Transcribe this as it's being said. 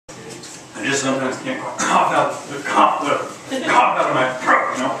I just sometimes can't cough out of my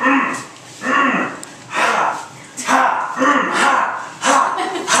throat, you know.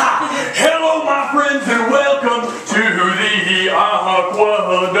 Hello, my friends, and welcome to the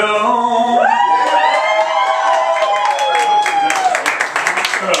Aquadome.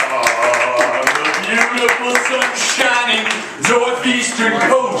 The beautiful sun-shining northeastern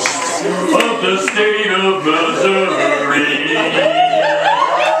coast of the state of Missouri.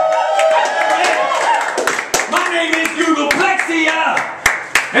 My name is Googolplexia,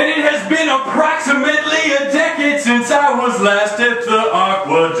 and it has been approximately a decade since I was last at the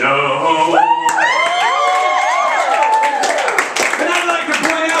Aquadome. And I'd like to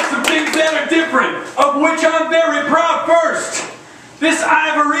point out some things that are different, of which I'm very proud. First, this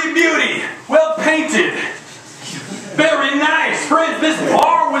ivory beauty, well painted. Very nice. Friends, this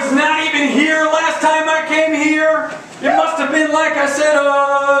bar was not even here last time I came here. It must have been, like I said,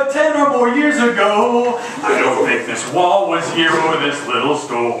 10 or more years ago. I don't think this wall was here or this little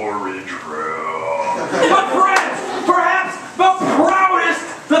storage room. But friends, perhaps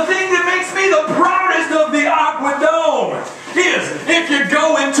the thing that makes me the proudest of the Aquadome is if you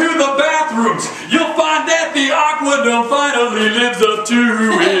go into the bathrooms, you'll find that the Aquadome finally lives up to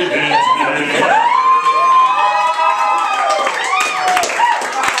its name.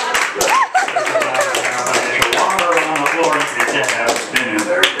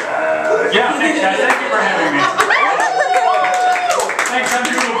 Yeah, thanks guys, thank you for having me. Thanks, I'm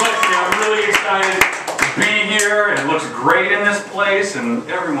Googolplexia. I'm really excited to be here. It looks great in this place, and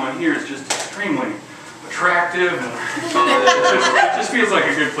everyone here is just extremely attractive, and it just feels like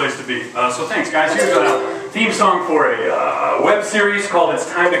a good place to be. So thanks guys. Here's a theme song for a web series called It's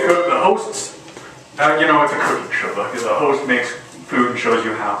Time to Cook. The hosts, you know, it's a cooking show. The host makes food and shows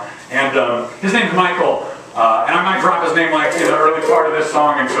you how. And his name's Michael. And I might drop his name like in the early part of this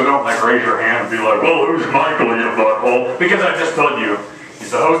song, and so don't like raise your hand and be like, well, who's Michael, you butthole? Because I just told you,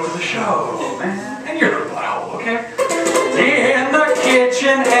 he's the host of the show, man. And you're the butthole, okay? In the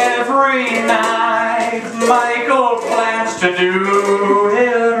kitchen every night, Michael plans to do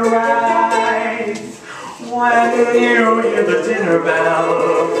it right. When you hear the dinner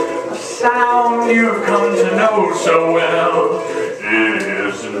bell, a sound you've come to know so well, it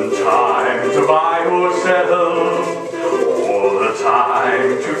isn't time to buy or sell, or the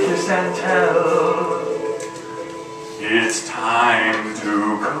time to kiss and tell. It's time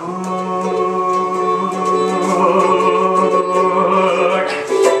to cook.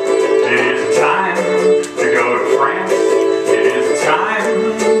 It is time to go to France. It is time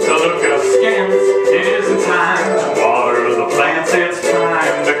to look askance. It isn't time to water the plants. It's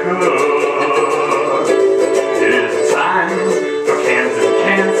time to cook. It is time for cans and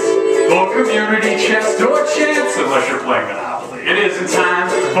cans, for community chest or chance, unless you're playing Monopoly. It isn't time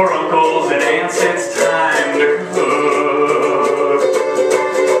for uncles and aunts, it's time to cook.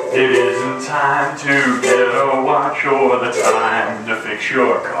 It isn't time to get a watch or the time to fix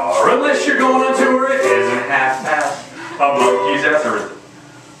your car, unless you're going on tour. It isn't half past a monkey's ass, or is it?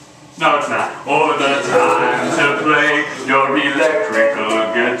 No, it's not. Or the time to play your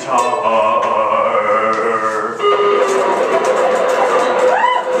electrical guitar.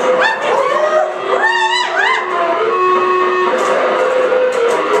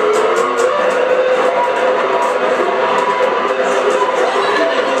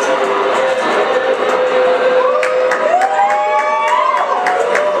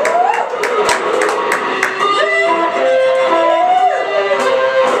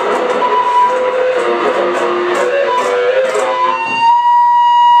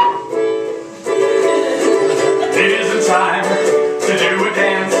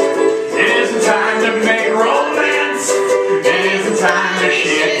 Time to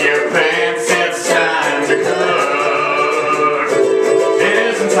shit your pants, it's time to cook. It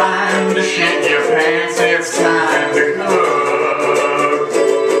isn't time to shit your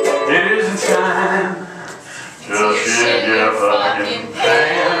fucking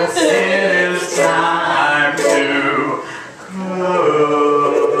pants, it is time to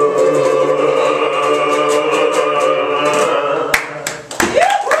cook.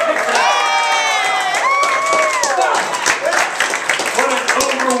 What an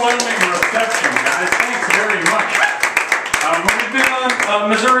overwhelming reception, guys. Thanks very much. We've been on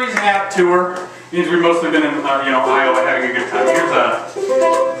Missouri's Hat Tour. Means we've mostly been in, Iowa having a good time.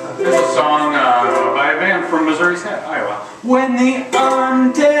 Here's a song by a band from Missouri's Hat, Iowa. When the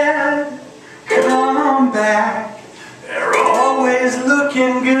undead come back, they're always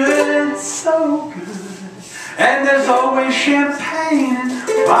looking good, so good. And there's always champagne and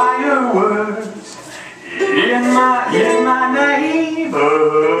fireworks in my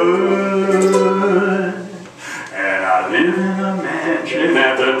neighborhood.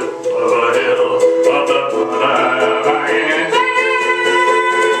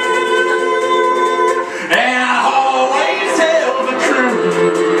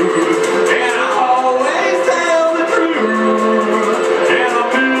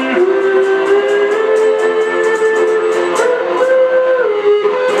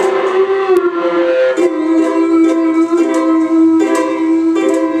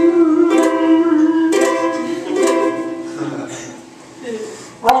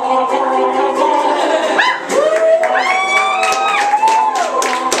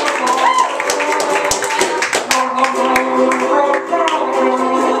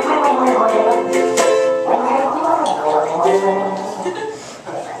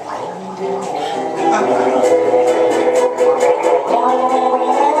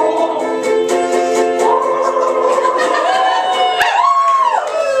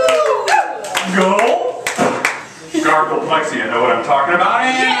 Googolplexia know what I'm talking about.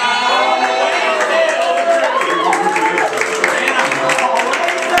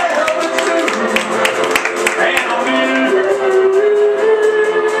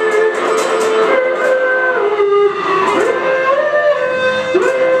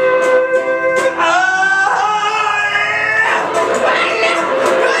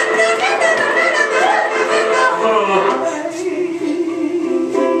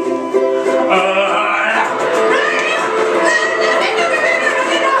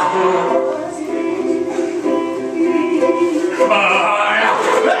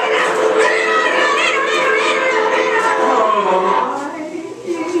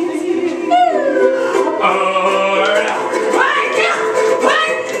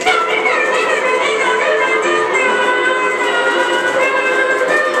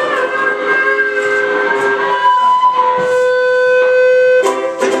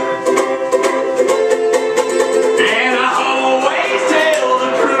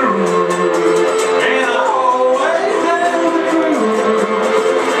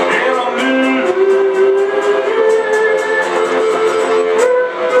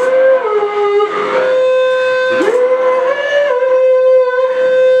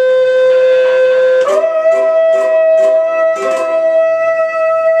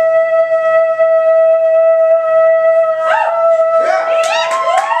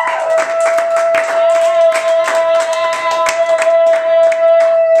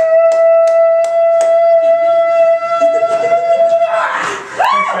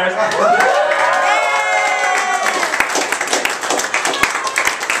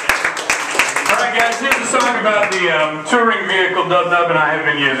 Touring vehicle Nubbz and I have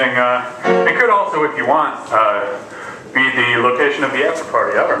been using. It could also, if you want, be the location of the after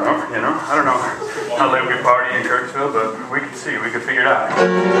party. I don't know, you know? I don't know how late we party in Kirksville, but we could see, we could figure it out.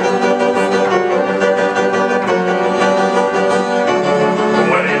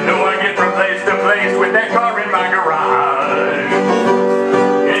 Well, you know I get from place to place with that car in my garage.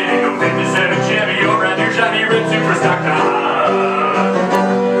 It ain't no 57 Chevy or a new shiny red super stock car.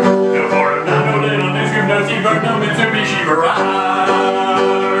 No Mitsubishi Mirage.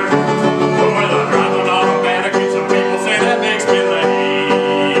 Well, I drive an automatic and some people say that makes me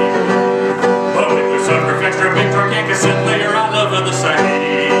lame. But with the sunroof, extra big truck and cassette player, I love it the same.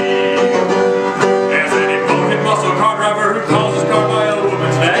 As any bonehead muscle car driver who calls his car by a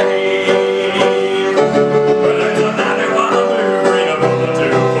woman's name. Well, it's a 91 blue green, a Volvo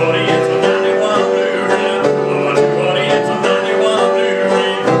 240, it's a 91 blue green, a Volvo 240, it's a 91 blue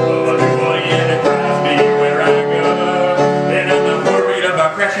green, Volvo 240, and it drives me where I go. And I'm not worried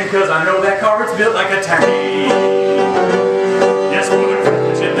about crashing, cause I know that car is built like a tank. Yes, for the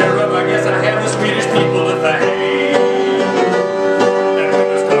privilege thereof, I guess I have the Swedish people to thank. And when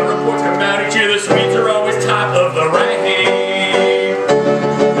those car reports come out each year, the Swedes are always top of the rank.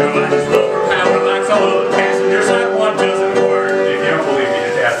 No, I just love her power locks, although the passenger side one doesn't work. If you don't believe me,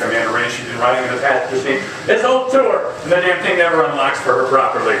 just ask Amanda Ray. She's been riding in the passenger seat this whole tour, and the damn thing never unlocks for her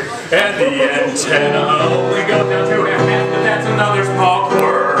properly. And the antenna only goes down to half, but that's another small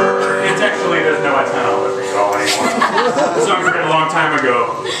quirk. It's actually, there's no antenna on this thing at all anymore. The song was written a long time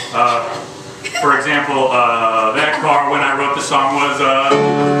ago. For example, that car, when I wrote the song, was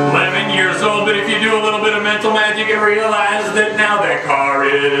 11 years old, but if you do a little bit of mental math, you can realize that now that car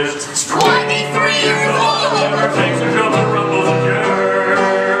is 23 years old. It never takes a drill to rumbles and jerks.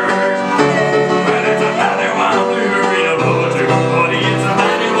 But it's a 91 blue green, a Volvo 240, it's a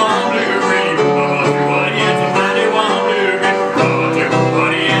 91 blue green, Volvo 240, it's a 91 blue green, Volvo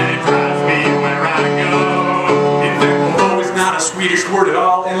 240, and it drives me where I go. In fact, Volvo is not a Swedish word at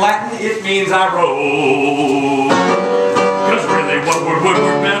all. In Latin, it means I roll. Cause really, what would work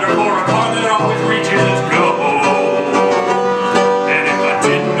better for a car that always reaches its goal? And if I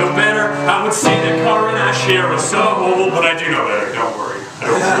didn't know better, I would say that car and I share a soul. But I do know better, don't worry.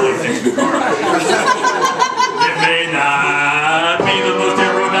 I don't really think the car. It may not be the most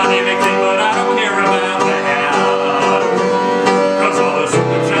aerodynamic thing, but I don't care about that. Cause all the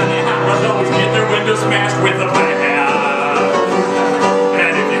super shiny hot rods always get their windows smashed with a bat.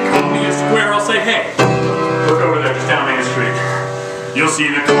 Where I'll say, hey, look over there just down Main Street. You'll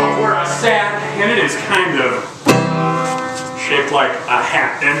see the car where I sat, and it is kind of shaped like a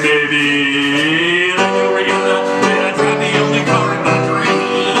hat. And maybe then you'll realize that I drive the only car in my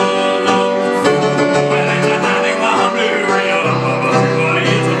dream. Well, it's a 91 blue green, Volvo 240,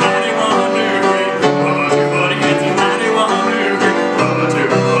 it's a 91 blue green, Volvo 240, it's a 91 blue green, Volvo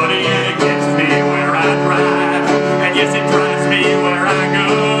 240, and it gets me where I drive. And yes, it drives me where I go.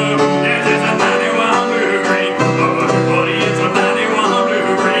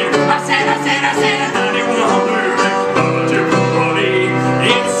 I said, 91 blue green, Volvo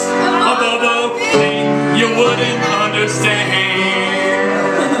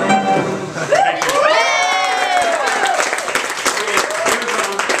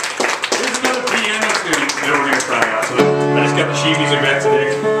music back to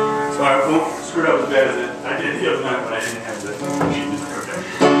Nick. So I won't screw it up as bad as I did the other night when I didn't have the sheet music. Okay.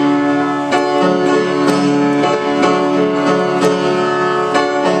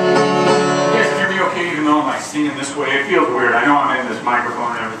 You guys hear me okay even though I'm like singing this way? It feels weird. I know I'm in this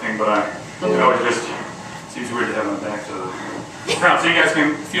microphone and everything, but it always just seems weird to have my back to the crowd. So you guys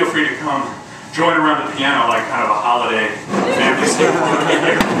can feel free to come join around the piano like kind of a holiday family sing.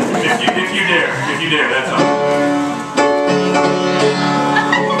 If you dare, that's all.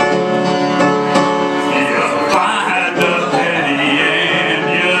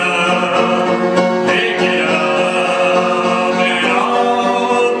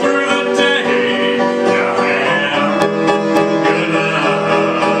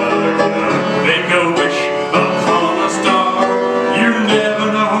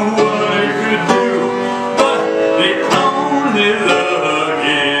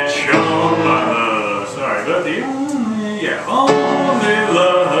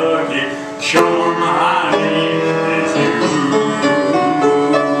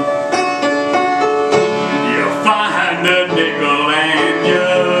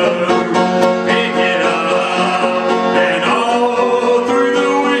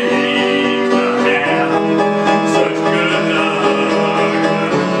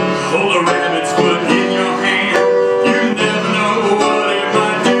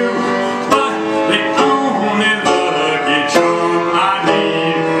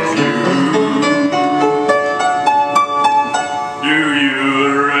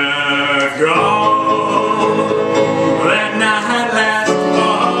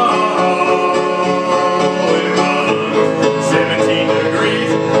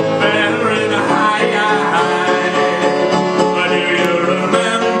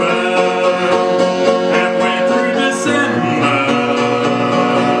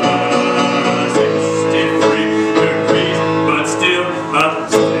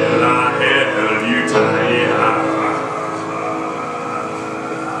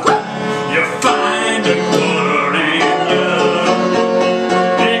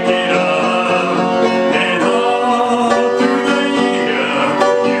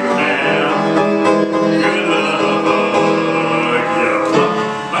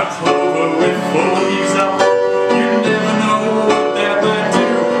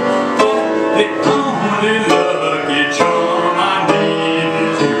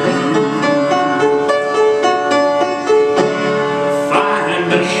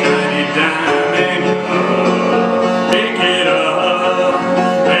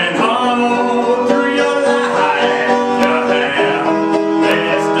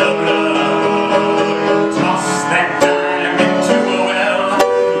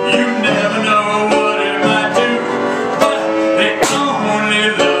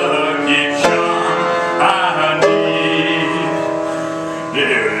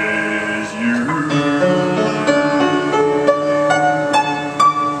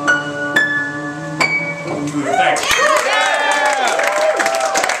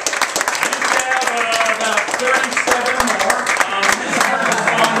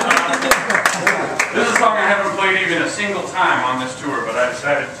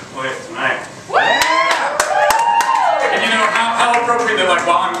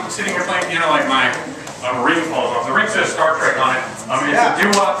 Sitting here playing piano like my ring falls off. The ring says Star Trek on it. It's a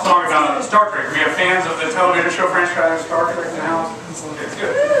doo-wop song about Star Trek. We have fans of the television show franchise Star Trek in the house. It's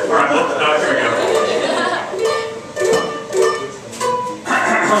good. All right, here we go.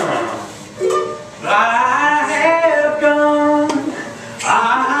 I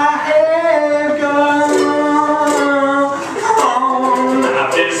have gone on.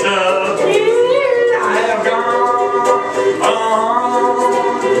 I've disappeared. I have gone on.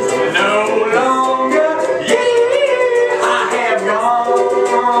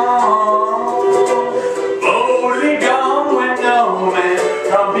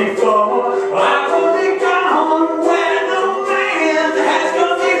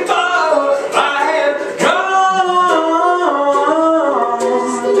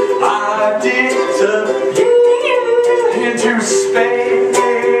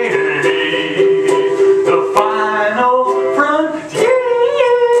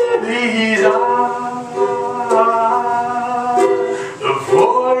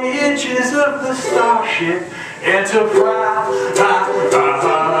 Enterprise,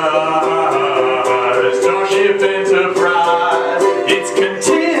 Starship Enterprise, it's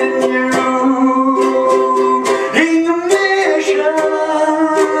continuing the mission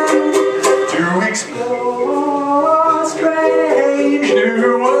to explore strange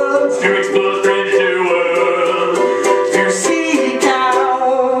new worlds, to seek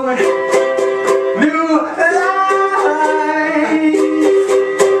out new life.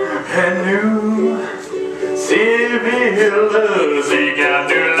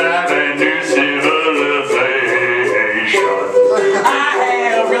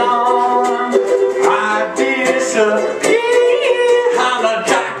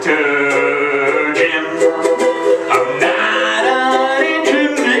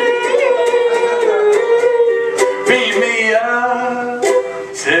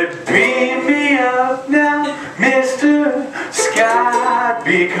 said, beam me up now, Mr. Scott,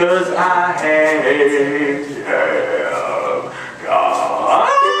 because I have God.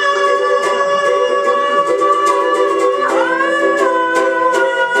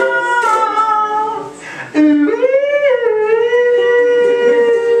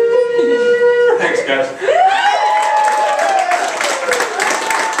 Thanks, guys.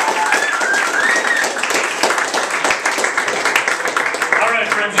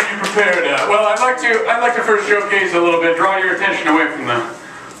 Well, I'd like to first showcase a little bit, draw your attention away from the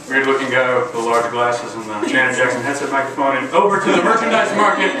weird-looking guy with the large glasses and the Janet Jackson headset microphone, and over to the merchandise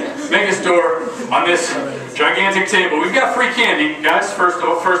market mega store on this gigantic table. We've got free candy, guys. First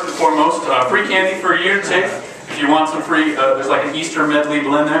and foremost, free candy for you to take if you want some free. There's like an Easter medley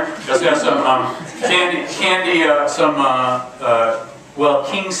blend there. Just got some well,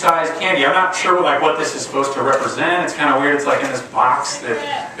 king-size candy. I'm not sure like what this is supposed to represent. It's kind of weird. It's like in this box that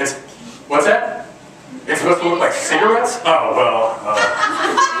it's. What's that? It's supposed to look like cigarettes? Oh well.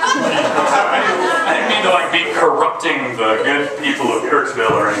 I didn't mean to like be corrupting the good people of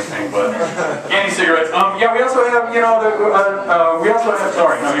Kirksville or anything, but candy cigarettes. Yeah, we also have, you know, we also have.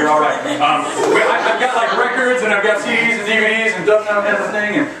 Sorry, no, you're all right. I've got like records and I've got CDs and DVDs and Dub Nub has a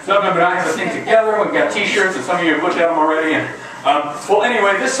thing and Dub Nub and I have a thing together. We've got T-shirts and some of you have looked at them already. And well,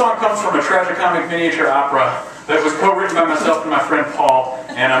 anyway, this song comes from a tragicomic miniature opera that was co-written by myself and my friend Paul.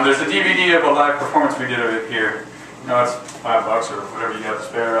 And there's a DVD of a live performance we did of it here. You know, it's $5 or whatever you have to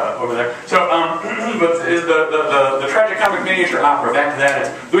spare over there. So, but the tragicomic miniature opera, back to that,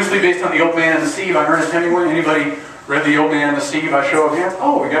 it's loosely based on The Old Man and the Sea by Ernest Hemingway. Anybody read The Old Man and the Sea by show of hands?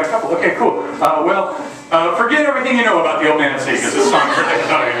 Oh, we got a couple. Okay, cool. Forget everything you know about The Old Man and the Sea, because this song has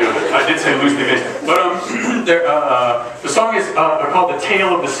nothing to do with it. I did say loosely based. But the song is called The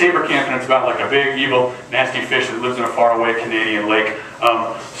Tale of the Sabrecanthe, and it's about like a big, evil, nasty fish that lives in a faraway Canadian lake.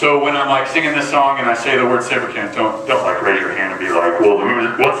 So when I'm like singing this song and I say the word Sabrecanthe, don't like raise your hand and be like, well,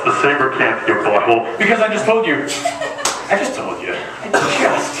 what's the Sabrecanthe, you butthole? Because I just told you. I just told you.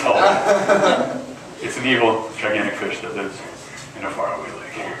 It's an evil, gigantic fish that lives in a faraway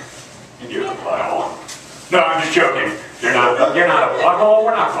lake. And you're the butthole. No, I'm just joking. You're not a butthole.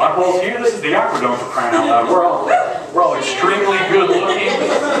 We're not buttholes here. This is the Aquadome, for crying out loud. We're all extremely good looking.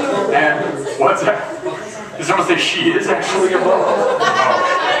 And what's that? Did someone say she is actually a butthole?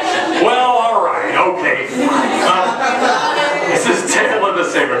 Oh. Well, all right, okay. This is Tale of the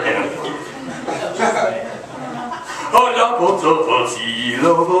Sabrecanthe.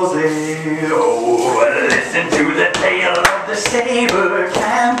 Listen to the tale of the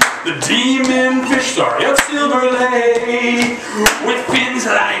Sabrecanthe, the demon fish sorry of Silver Lake, with fins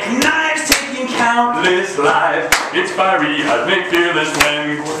like knives taking countless lives. Its fiery eyes make fearless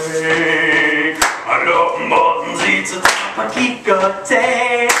men quake. I love buttons, eats a top of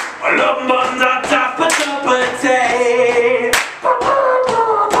kikate. I love buttons, on top of tapate.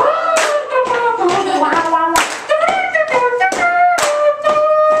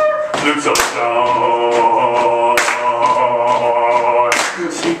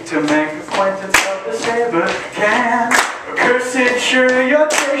 Seek to make acquaintance of the Sabrecanthe. Cursed sure your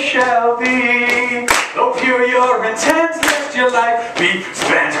day shall be. Though pure your intents, let your life be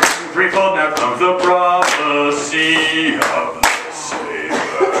spent. Threefold now comes the prophecy of the Sabrecanthe.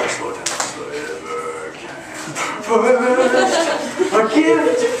 First, a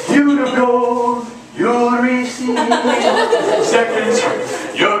gift you to gold you'll receive. Second,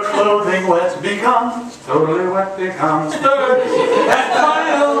 your clothing wet becomes, totally wet becomes. Third, and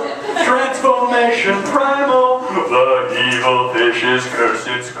final, transformation primal. The evil fish's curse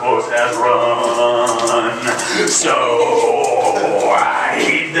its course has run. So I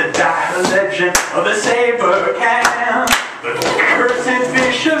heed the dire legend of the Sabrecanthe, the cursed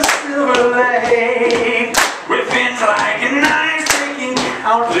fish of Silver Lake, with fins like knives taking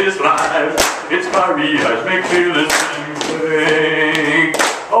countless lives. Its fiery eyes make fearless men quake.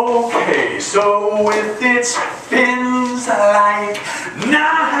 Okay, so with its fins like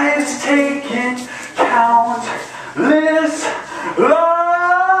knives taking countless lives.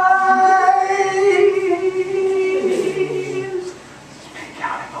 It's me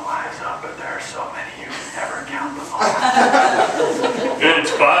counting the lives up, but there are so many you can never count them all.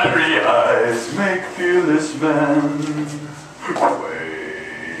 Its fiery eyes make fearless men quake.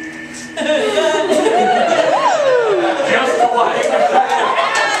 Just like that.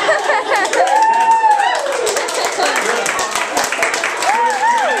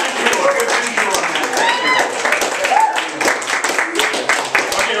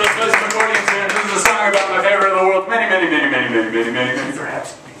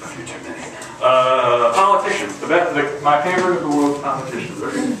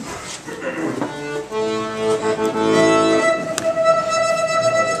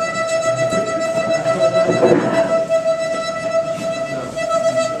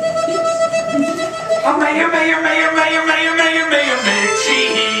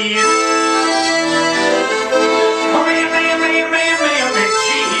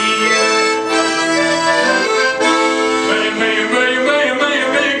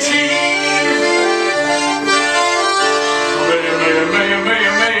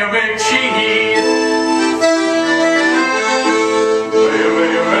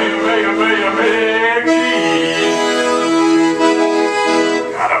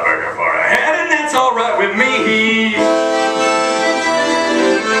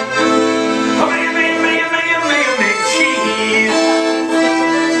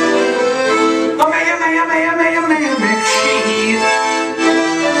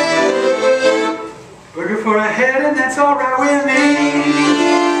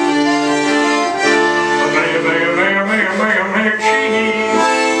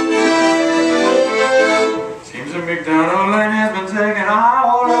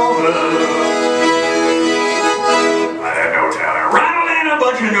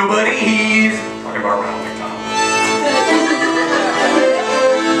 nobody's talking about Ronald McDonald.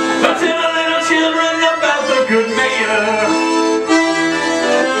 But tell the little children about the good mayor.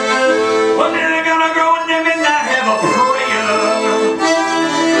 One day they're gonna grow and them and not have a prayer of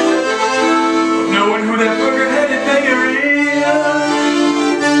knowing who that booger-headed mayor is.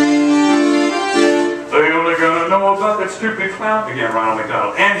 They're only gonna know about that stupid clown again, Ronald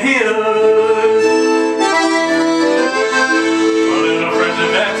McDonald, and his.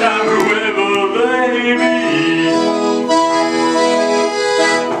 That time, whoever they be.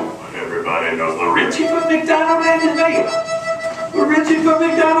 Everybody knows the Richie from McDonald and his mayor. The Richie from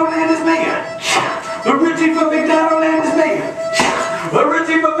McDonald and his mayor. The Richie from McDonald and his mayor. The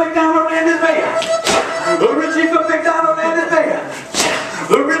Richie from McDonald and his mayor. The Richie from McDonald and his mayor.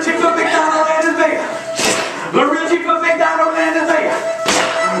 The Richie from McDonald and his mayor. The Richie from McDonald and his mayor.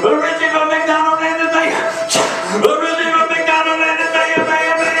 The Richie from McDonald and his mayor. The Richie from McDonald and his mayor.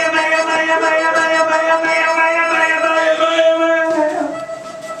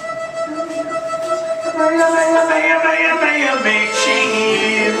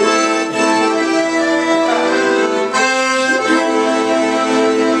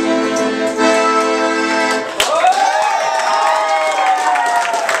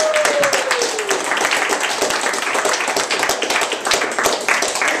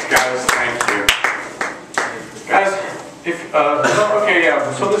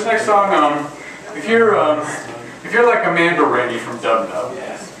 So this next song, if you're like Amanda Rainey from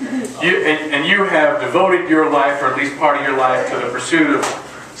Nubbz, and you have devoted your life, or at least part of your life, to the pursuit of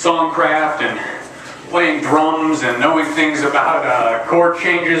songcraft and playing drums and knowing things about chord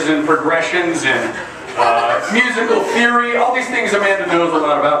changes and progressions and musical theory, all these things Amanda knows a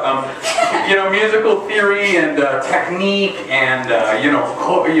lot about. You know, musical theory and technique and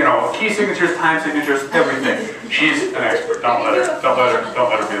key signatures, time signatures, everything. She's an expert. Don't let her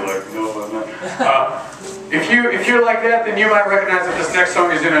be like no. If you're like that, then you might recognize that this next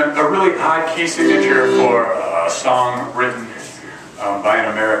song is in a really odd key signature for a song written by an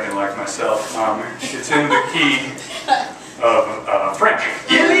American like myself. It's in the key of French.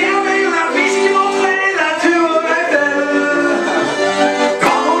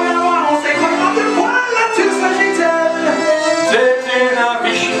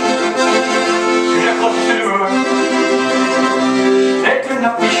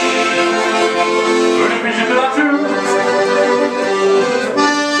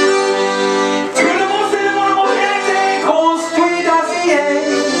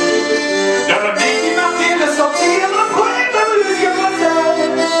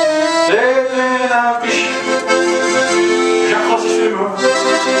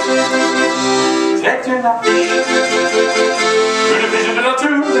 C'est une affiche, une affiche de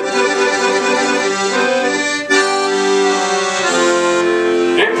nature.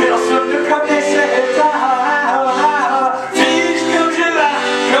 Et personne ne connaît cette affiche comme je la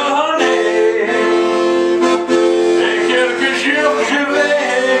connais. Et quelques jours je vais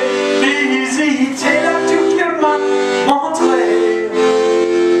visiter la tour qu'elle m'a montrée.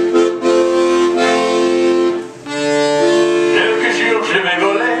 Quelques jours je vais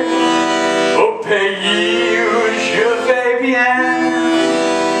voler au pays où je vais bien.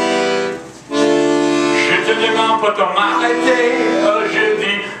 Je te demande pas de m'arrêter, je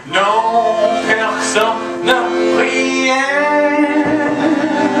dis non, personne n'a rien.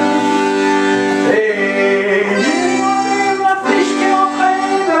 Et ma fiche qui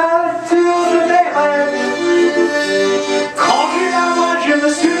entraîne la tour de mes rêves. Quand je la vois, je me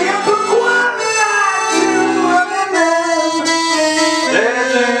souviens pourquoi la tour de mes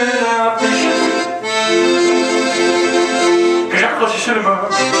rêves. J'accroche sur le mur.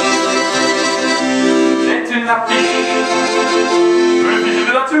 C'est une affiche, une affiche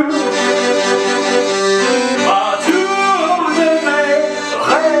de la tour. Ma tour de mes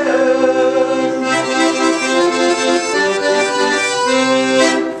rêves.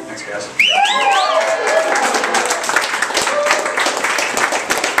 Thanks, guys.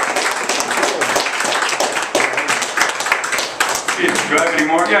 Do I have any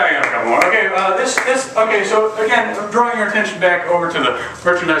more? Yeah, I got a couple more. Okay, okay, so again, I'm drawing your attention back over to the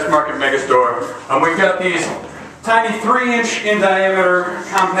Merchandise Market Megastore. We've got these tiny 3-inch in diameter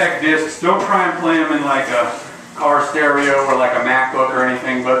compact discs. Don't try and play them in like a car stereo or like a MacBook or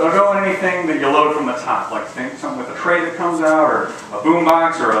anything, but they'll go in anything that you load from the top, like something with a tray that comes out, or a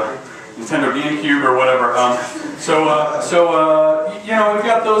boombox, or a Nintendo GameCube, or whatever. You know, we've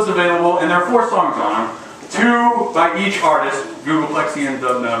got those available, and there are 4 songs on them. 2 by each artist, Googolplexia and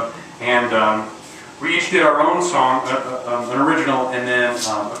Nubbz, and we each did our own song, an original, and then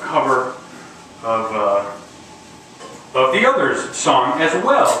a cover of of the Others song as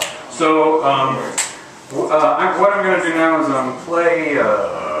well. So what I'm going to do now is play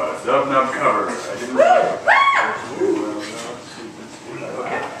Nubbz cover. I didn't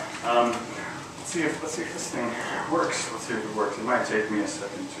okay. Let's see if this thing works. Let's see if it works. It might take me a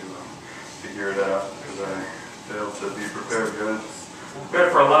second to figure it out because I failed to be prepared, guys.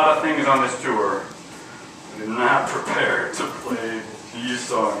 Prepared for a lot of things on this tour. I did not prepare to play these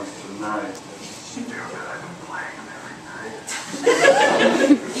songs tonight. Dude, I've been playing them every night.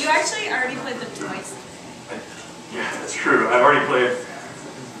 You actually already played them twice. Yeah, that's true. I've already played.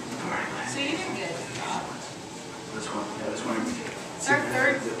 So you did good. This one. Yeah, this one.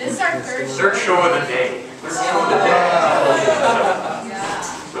 This is our third show of the day. Third show of the day. Yeah.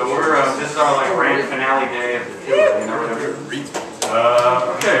 So this is our like grand finale day of the tour, you know, whatever.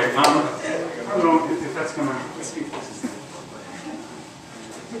 Okay. I don't know if that's gonna. Let's see if this is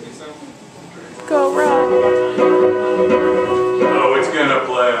gonna. Go Rob. Oh, it's gonna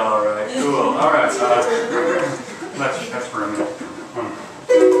play. All right. Cool. All right. That's for a minute.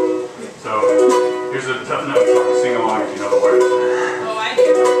 So here's a tough note song. Sing along if you know the words. Oh, I do.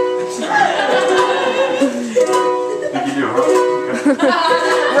 Think you do, huh?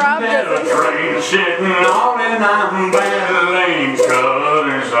 Rob There's a train sitting on and I'm bad lanes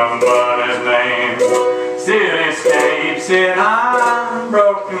coloring somebody's name. Cityscapes in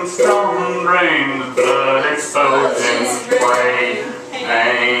broken stone drains, blood exposing spray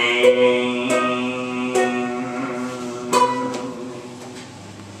paint.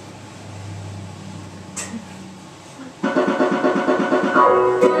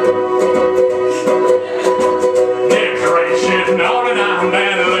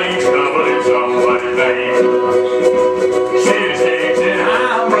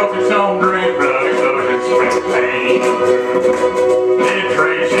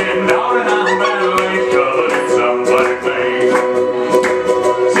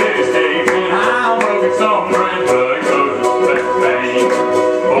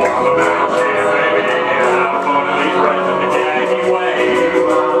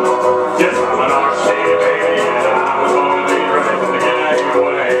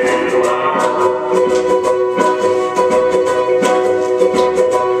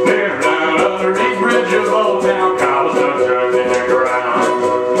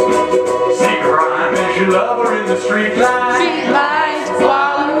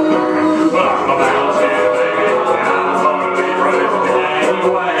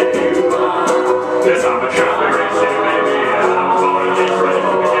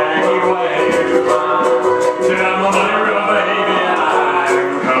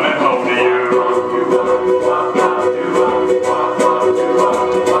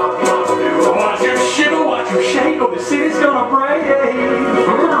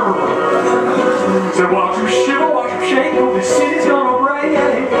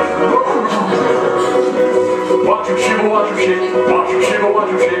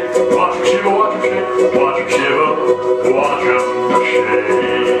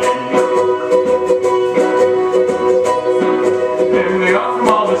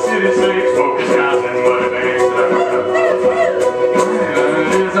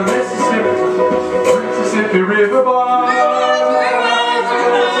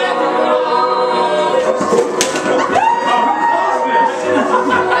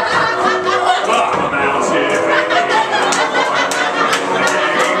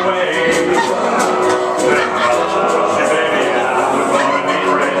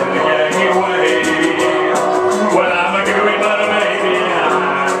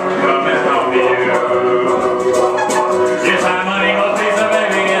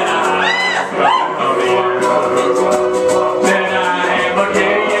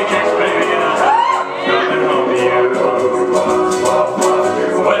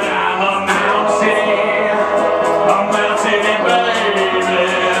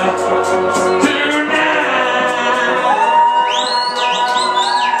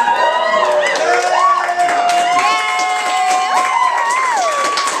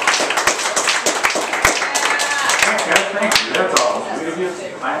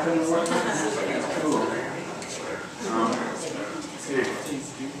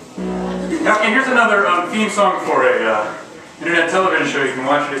 Okay, here's another theme song for a internet television show. You can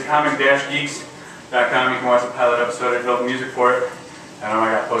watch it at comic-geeks.com. You can watch the pilot episode. I developed music for it. And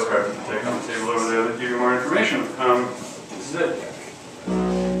I got postcards you can take on the table over there that give you more information. This is it.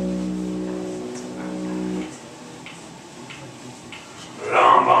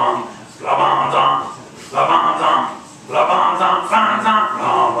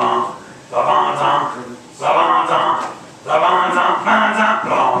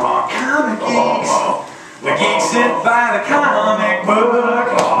 The geeks sit by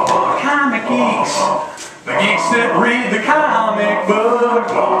geeks. The geeks that read the comic book.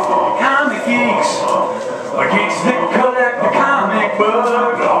 Comic geeks. The geeks that collect the comic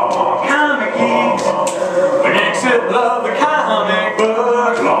book. Comic geeks. The geeks that love the comic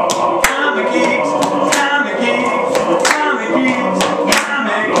book. Comic geeks. Comic geeks. Comic geeks.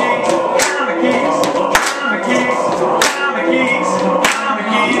 Comic geeks. Comic geeks. Comic geeks. Comic geeks. Comic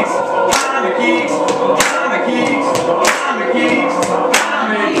geeks. Comic geeks. Comic geeks. Comic geeks.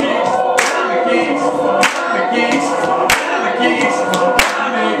 Comic geeks. Comic geeks. Comic geeks. Comic geeks.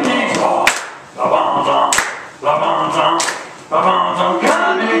 Comic geeks. La bonzon. La bonzon. La bonzon.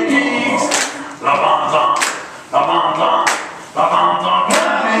 Comic geeks. La bonzon. La bonzon. La bonzon.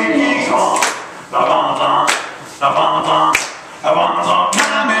 Comic geeks. La bonzon. La bonzon. La bonzon.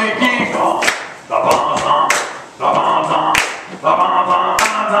 Comic geeks. La bonzon. La bonzon. La bonzon.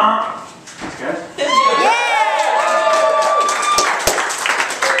 Thanks, guys.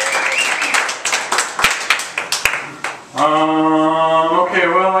 Okay,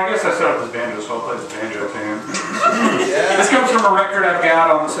 well, I guess I set up this banjo, so I'll play this banjo tune. This comes from a record I've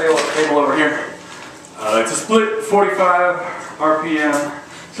got on the sale table over here. It's a split 45 RPM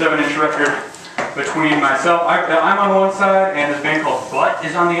 7-inch record between myself. I'm on one side, and this band called Butt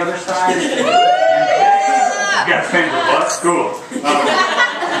is on the other side. You guys fans of Butt? Cool.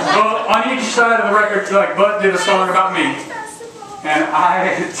 Well, on each side of the record, like, Butt did a song about me, and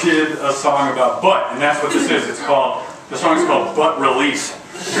I did a song about Butt, and that's what this is. The song is called Butt Release,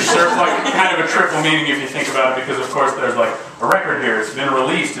 which serves like kind of a triple meaning if you think about it, because of course there's like a record here, it's been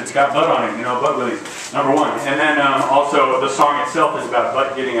released, it's got butt on it, you know, butt release, number one. And then also the song itself is about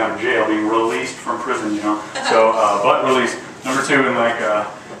Butt getting out of jail, being released from prison, you know. So Butt Release, number two, and like,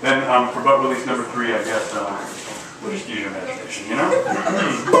 then for Butt Release number three, I guess, we'll just use your imagination, you know?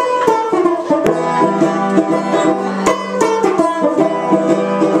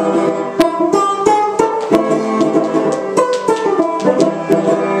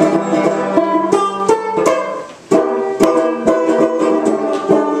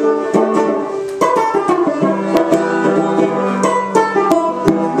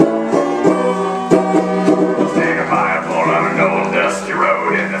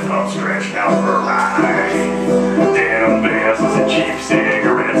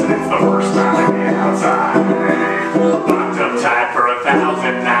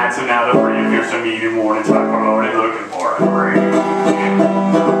 So now the three of you are some eating mornings, I'm already looking for a break.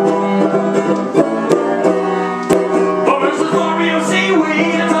 Well, this is Mario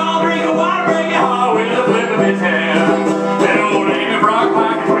Seaweed, a tall drink of water, break your heart with a flip of his hair. An old Amy Brock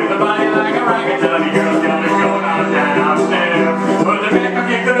pocket with a body like a raggatoni girl's got it going on downstairs. Put the back and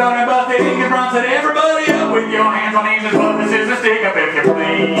kick the door and bust it in your front, set everybody up with your hands on each but this is a stick up if you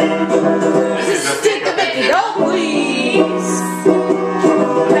please. This is a stick up if you don't please.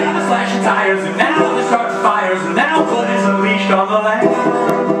 Slashing tires, and now they're starting fires, and now blood is unleashed on the land.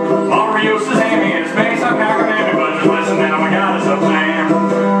 Mario's is hammy in his face, I'm cockamammy, but just listen now, we got us a plan.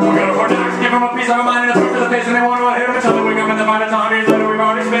 We're gonna pour dogs, give them a piece of our mind and a switch to the face, and they wonder what hit them until they wake up and they find it's 100 years later, we've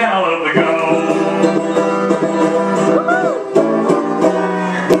already spent all of the gold.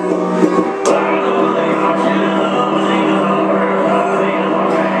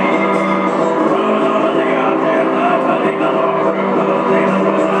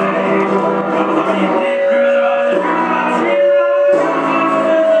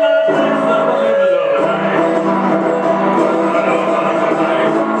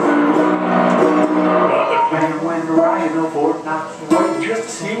 Just to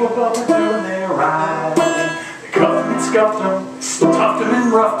see what Bubba doing there, right? They cuffed him and scuffed him, stuffed him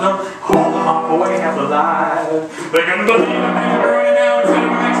and roughed him, hauled him off away half alive. They couldn't believe him and ruined now instead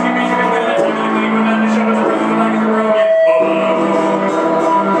of a Mexican beach, they let him clean with nothing to show us a rhythm like it's a broken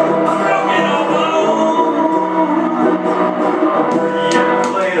years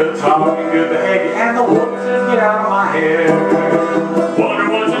later, talking good behavior, and the woman says, get out of my hair. Wonder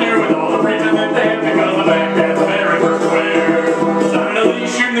what to do with all the preaching that they have because the back guy's the very first wear.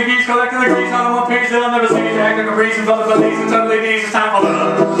 Shooting the geese, collecting the grease on one piece, they'll never see me acting a breeze and the police, and suddenly these it's time for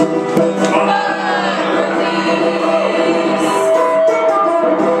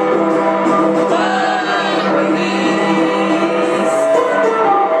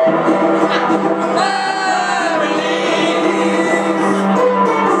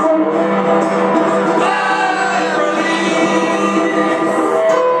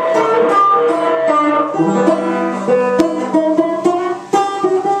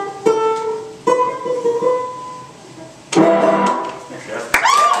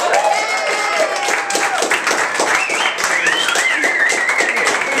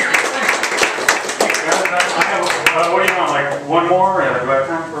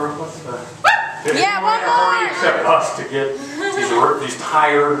Yeah, one hurry more. except us to get these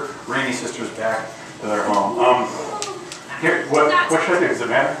tired Rainy sisters back to their home. Here, what should I do? Does it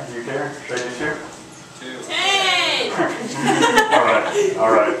matter? Do you care? Should I do two? Hey!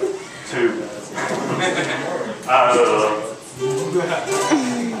 All right. Two.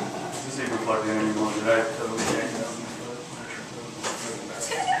 Is this even plugged in anymore? Did I totally yank it out?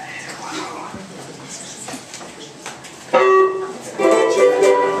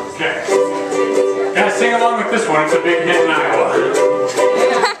 Okay. Guys, sing along with this one. It's a big hit in Iowa. It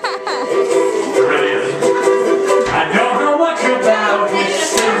really is. I don't know much about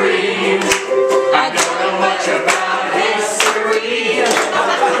history. I don't know much about history. I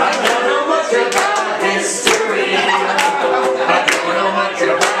don't know much about history. I don't know much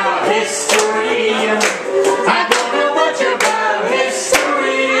about history. I don't know much about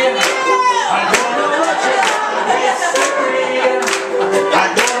history. I don't know much about history.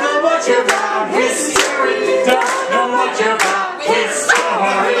 I don't know much about history. Don't know much about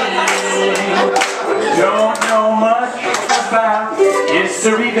history. Don't know much about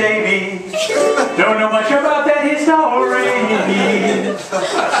history, baby. Don't know much about that history. I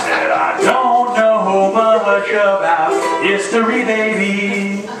said I don't know much about history,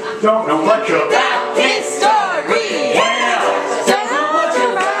 baby. Don't know much about History. well, don't know much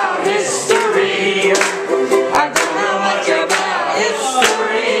about history. I don't know much about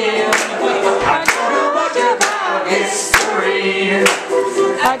history. I don't know much about history.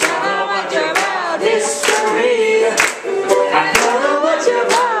 I don't know much about History. I don't know much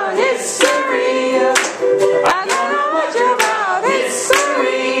about history. I don't know much about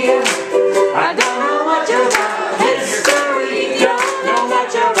history. I don't know much about history. Don't know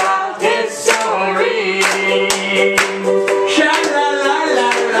much about history. Sha la la la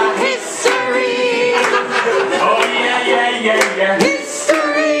la. History. Oh yeah.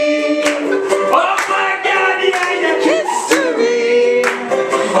 History. Oh my God, yeah. History.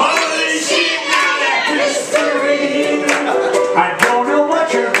 Holy shit, now that history. I don't know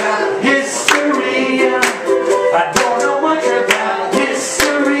much about history. I don't know much about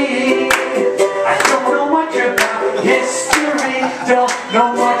history. I don't know much about history. Don't know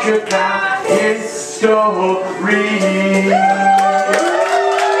much about history.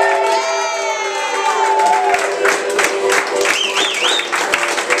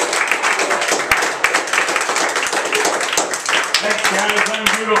 Thanks guys, I'm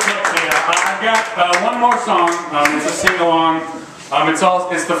Googolplexia. I've got one more song. It's a sing-along.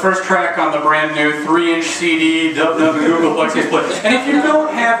 It's the first track on the brand new 3-inch CD Nubbz and Googolplexia split. And if you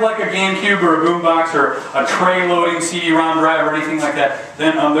don't have like a GameCube or a boombox or a tray-loading CD-ROM drive or anything like that,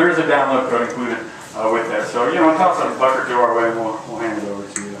 then there is a download code included with that. So toss a buck or two our way and we'll hand it over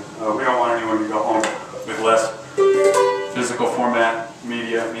to you. We don't want anyone to go home with less physical format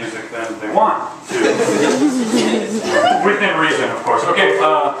media music than they want to. Within reason, of course. Okay,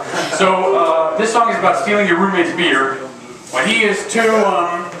 so this song is about stealing your roommate's beer when he is too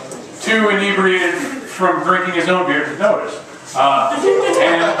inebriated from drinking his own beer to notice. I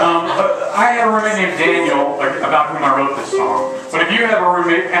had a roommate named Daniel, about whom I wrote this song. But if you have a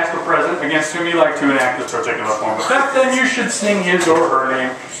roommate, past or present, against whom you like to enact this particular form of theft, then you should sing his or her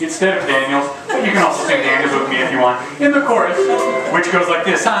name instead of Daniel's. But you can also sing Daniel's with me if you want in the chorus, which goes like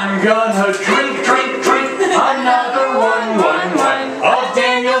this. I'm gonna drink another one of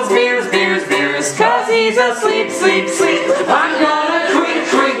Daniel's beers, cause he's asleep, sleep. I'm gonna drink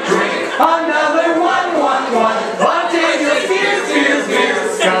another one of Daniel's beers,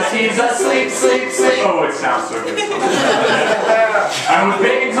 cause he's asleep, sleep. Oh, it sounds so good. I was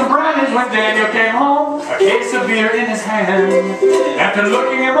baking some brownies when Daniel came home, a case of beer in his hand. After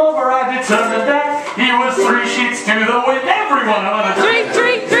looking him over, I determined that he was 3 sheets to the wind. Everyone on a Drink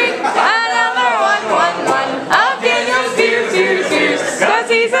another one of Daniel's beers, cause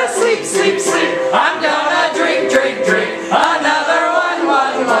he's asleep, sleep. I'm gonna drink another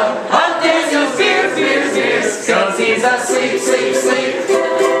one of Daniel's beers, cause he's asleep, sleep.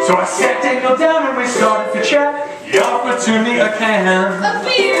 So I sat Daniel down and we started to chat. He offered to me a can. A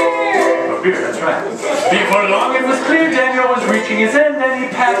beer! A beer, that's right. Before long it was clear Daniel was reaching his end and he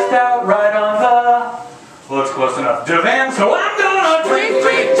passed out right on the... Well, it's close enough. Divan, so I'm gonna drink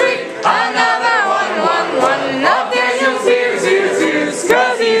another one of Daniel's beers,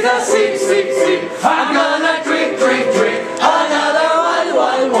 cause he's asleep, sleep. I'm gonna drink another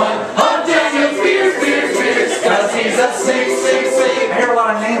one of Daniel's beers, cause he's asleep, sleep. I hear a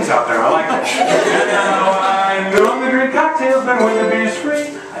lot of names out there, I like that. And now I normally drink cocktails, but when the beer's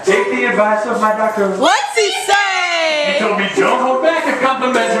free, I take the advice of my doctor. What's he He say? told me don't hold back a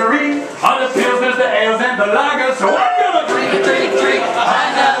complimentary on the pills, there's the ales and the lager, so I'm gonna drink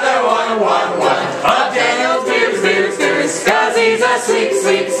another one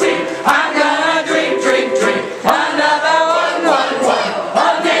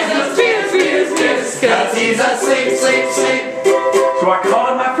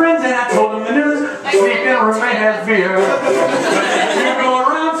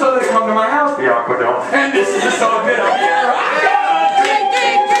know. And this is the song that I'm here. Drink,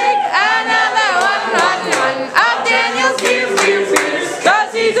 drink, drink, another one of Daniel's beers,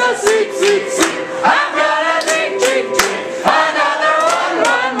 'cause he's a sweet, sweet, sweet. I'm gonna drink, drink, drink, another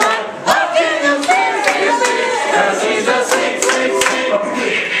one of Daniel's beers, 'cause he's a sweet, sweet, sweet.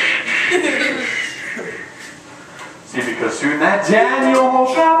 See, because soon that Daniel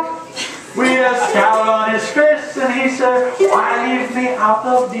woke up with a scowl on his fist, and he said, "Why leave me out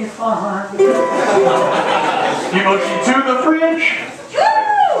of the fun?" He motioned to the fridge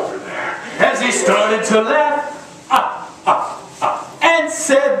over there as he started to laugh, and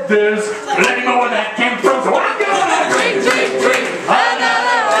said, "There's plenty more where that came from, so I'm gonna Drink, drink, drink,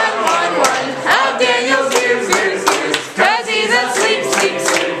 another one of Daniel's beers, 'cause he's a sweet, sweet,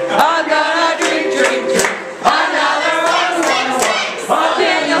 sweet. I'm gonna drink, drink, drink, another one of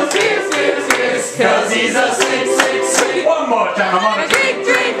Daniel's beers, 'cause he's a sweet, sweet, sweet. One more time, I'm gonna Drink,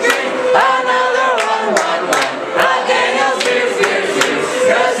 drink, drink, another one of Daniel's beers,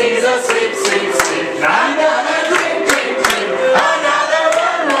 'cause he's a sweet, sweet, sweet. I'm gonna drink, drink, drink, another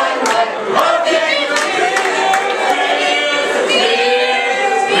one of Daniel's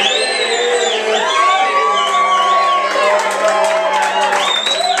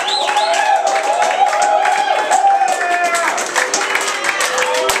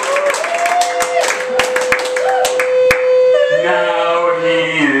Now he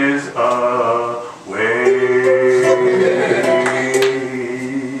is away.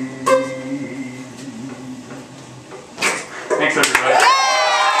 Thanks, everybody.